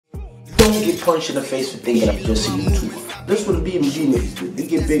Don't get punched in the face for thinking I'm just a YouTuber. That's what the BMG niggas do. They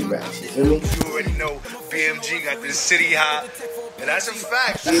get big racks, you feel me? You already know BMG got this city hot, and that's a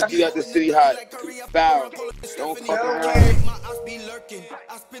fact. BMG got the city hot. Foul. Don't fuck around.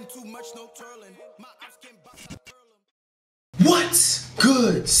 What's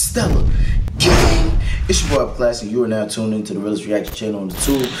good, Stella Gang? It's your boy Classic. You are now tuned into the Realest Reaction channel on the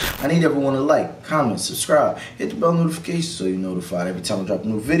tube. I need everyone to like, comment, subscribe, hit the bell notification so you're notified every time I drop a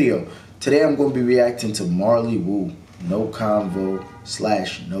new video. Today I'm going to be reacting to Marley No Convo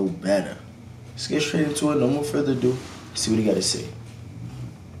 / No Better. Let's get straight into it. No more further ado. See what he got to say.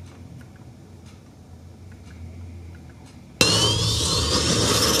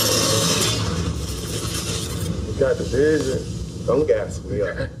 Got the vision. Don't gas me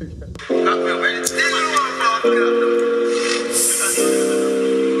up.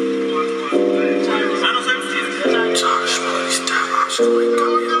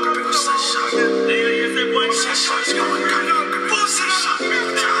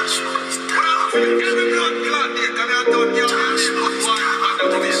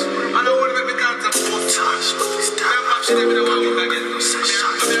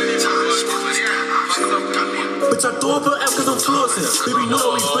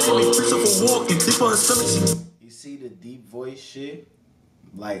 You see the deep voice shit?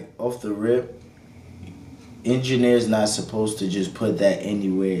 Like, off the rip, engineers not supposed to just put that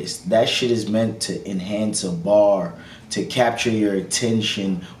anywhere. That shit is meant to enhance a bar, to capture your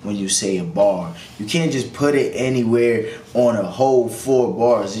attention when you say a bar. You can't just put it anywhere on a whole 4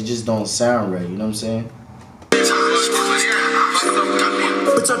 bars. It just don't sound right, you know what I'm saying?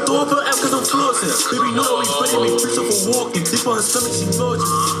 Bitch, I throw up her ass cause I'm flossing. Baby, know we put me bitch up for walking. Deep on her stomach, she gorgeous.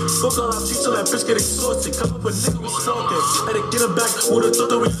 Fuck all our cheeks so that bitch get exhausted. Come up a nigga, we stalking. Had to get her back, would've thought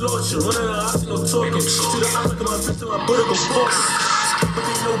that we lost you. Running out of house, no talking. See the eyes, look at my bitch, and my brother go cautious. But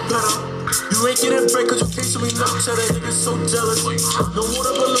they know better. You ain't getting break cause you can't show me no cheddar. Niggas so jealous. No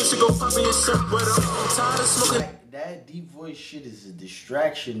water balloon, she go pop me and shit wetter. I'm tired of smoking. That deep voice shit is a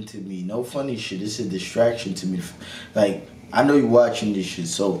distraction to me. No funny shit. It's a distraction to me. Like, I know you're watching this shit,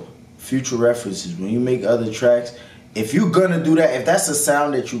 so future references. When you make other tracks, if you're gonna do that, if that's a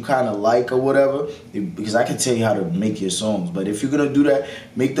sound that you kind of like or whatever, because I can tell you how to make your songs, but if you're gonna do that,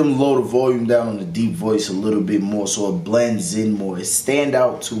 make them lower the volume down on the deep voice a little bit more so it blends in more. It stand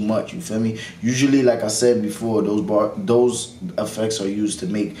out too much, you feel me? Usually, like I said before, those effects are used to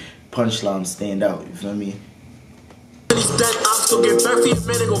make punchlines stand out, you feel me? He's dead, I'm still get back for your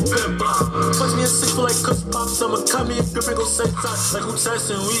man and go pimp. Punch me a 6 for like cuss pops. I'ma cut me a grip and go say time like who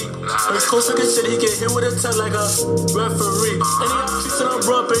testing we. Every close like shit, he get hit with a 10 like a referee. Any out treats and I'm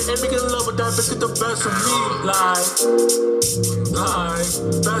rubbing and making love with that bitch get the best from me. Like,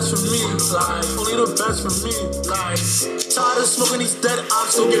 best from me. Like, only the best from me. Like, tired of smoking these dead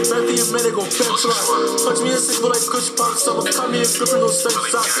ops. Still get back for your man and go pimp. Punch me a 6 for like cuss pops. I'ma cut me a grip and go say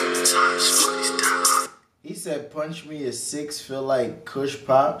time. He said, punch me a 6, feel like Kush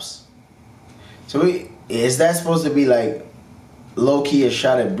Pops. So is that supposed to be like low-key a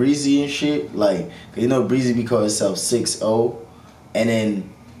shot at Breezy and shit? Like, you know Breezy be calling himself 6-0. And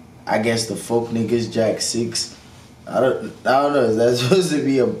then I guess the folk niggas Jack 6. I don't know, is that supposed to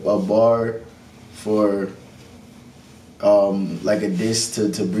be a bar for like a diss to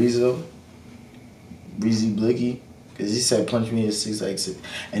Breezy Blicky? Cause he said punch me at 6 like 6.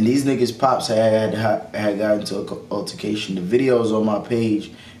 And these niggas pops had gotten into an altercation. The video's on my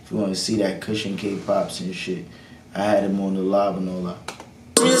page if you want to see that Cushion K pops and shit. I had him on the live and all that.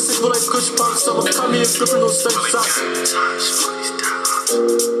 Me a 6 for like Kush pops. I'ma cut me a grip and go say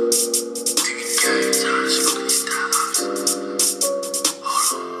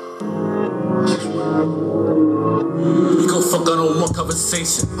we gon' fuck on no more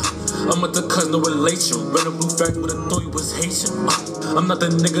conversation. I'm with the cuz, no relation. Ran a blue fact with a thought you was Haitian. I'm not the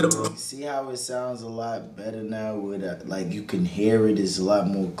nigga to. See how it sounds a lot better now with like you can hear it. It's a lot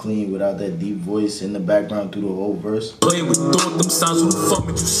more clean without that deep voice in the background through the whole verse. Play with thought, them sounds, who the fuck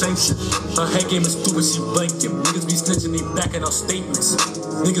made you sanction? Her head game is stupid, she blanking. Niggas be snitching, they backing out statements.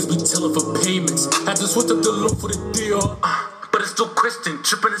 Niggas be telling for payments. Had to switch up the look for the deal. But it's still Christian,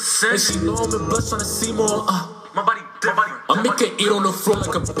 tripping the sin. And she know I'm in blood trying to see more. My body. I make her eat on the floor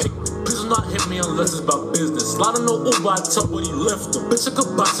like a pig. Please do not hit me unless it's about business. Slide on no Uber, I tell what he lift him. Bitch, I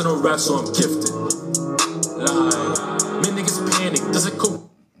could box in a rap, so I'm gifted. Like, me niggas panic, does it cool?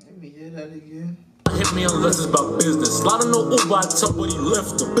 Let me hear that again. Hit me unless it's about business. Slide on no Uber, I tell what he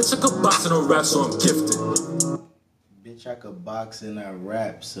lift him. Bitch, I could box in a rap, so I'm gifted. Bitch, I could box and I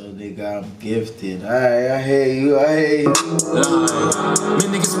rap, so nigga, I'm gifted. Alright, I hear you, I hear you. Me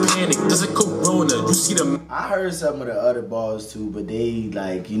niggas panic, does it corona? You see them. I heard some of the other bars too, but they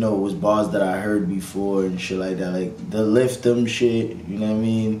like, you know, it was bars that I heard before and shit like that. Like the lift them shit, you know what I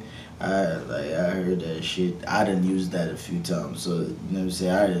mean? I heard that shit. I done used that a few times, so you know what I'm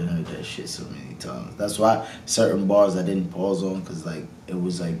saying? I done heard that shit so many times. That's why certain bars I didn't pause on, cause like it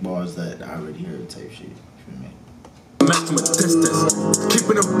was like bars that I already heard type shit. You feel me? Match from a distance,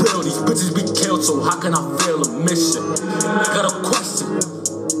 keeping it real. These bitches be killed, so how can I fail a mission? I got a question.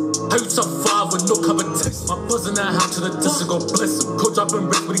 How you survive with no competition? My buzzing that house to the disc go bliss him. Coach dropping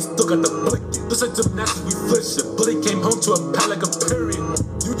rich, but he still got the blick. This like gymnastics, we flishing. But he came home to a pal like a period.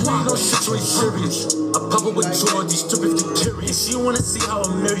 You know shit, you ain't serious. I pop up with George, these strippers get curious. She wanna see how a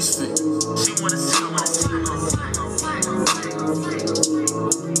Mary's fit. She wanna see how my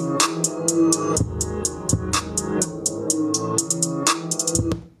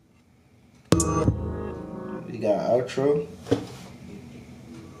We got outro.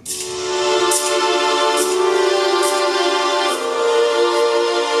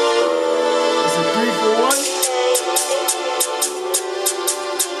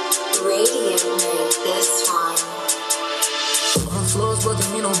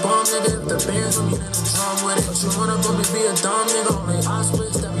 If the bands with me, then the drum with it. But you wanna go me be a dumb nigga. Only I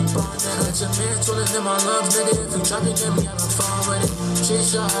switch that we bond, nigga. Let your man trolling in my love, nigga. If you drop it, then we having fun with it.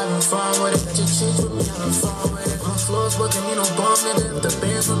 Cheese, y'all having fun with it. Let your cheese with me having fun with it. On the floors, working me no bum, nigga. If the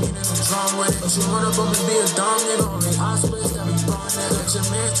bands with me, then the drum with it. But you wanna go me be a dumb nigga. Only I switch that we bond, nigga. Let your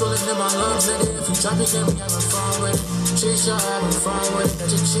man trolling in my love, nigga. If you drop it, then we having fun with it. Cheese, y'all having fun with it.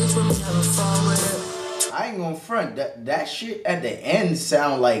 Let your cheese with me having fun with it. I ain't gonna front. That shit at the end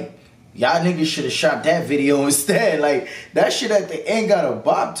sound like y'all niggas should have shot that video instead. Like, that shit at the end got a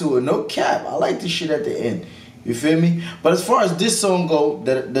bop to it. No cap. I like the shit at the end. You feel me? But as far as this song go,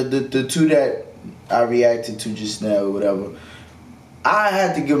 the two that I reacted to just now or whatever, I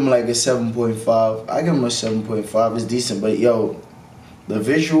had to give them like a 7.5. I give them a 7.5. It's decent. But, yo, the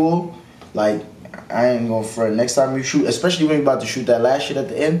visual, like, I ain't gonna front. Next time you shoot, especially when you're about to shoot that last shit at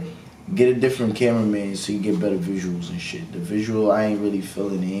the end, get a different cameraman so you get better visuals and shit. The visual, I ain't really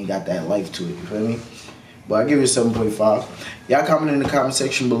feeling it. Ain't got that life to it, you feel me? But I give it a 7.5. Y'all comment in the comment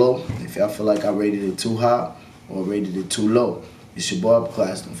section below if y'all feel like I rated it too high or rated it too low. It's your boy Up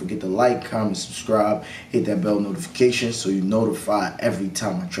Class. Don't forget to like, comment, subscribe, hit that bell notification so you're notified every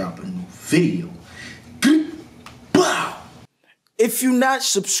time I drop a new video. Bow! If you not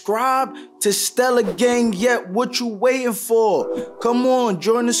subscribed to Stella Gang yet, what you waiting for? Come on,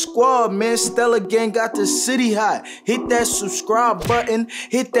 join the squad, man. Stella Gang got the city hot. Hit that subscribe button,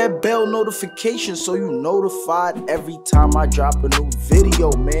 hit that bell notification so you notified every time I drop a new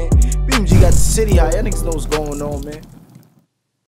video, man. BMG got the city hot. Y'all niggas know what's going on, man.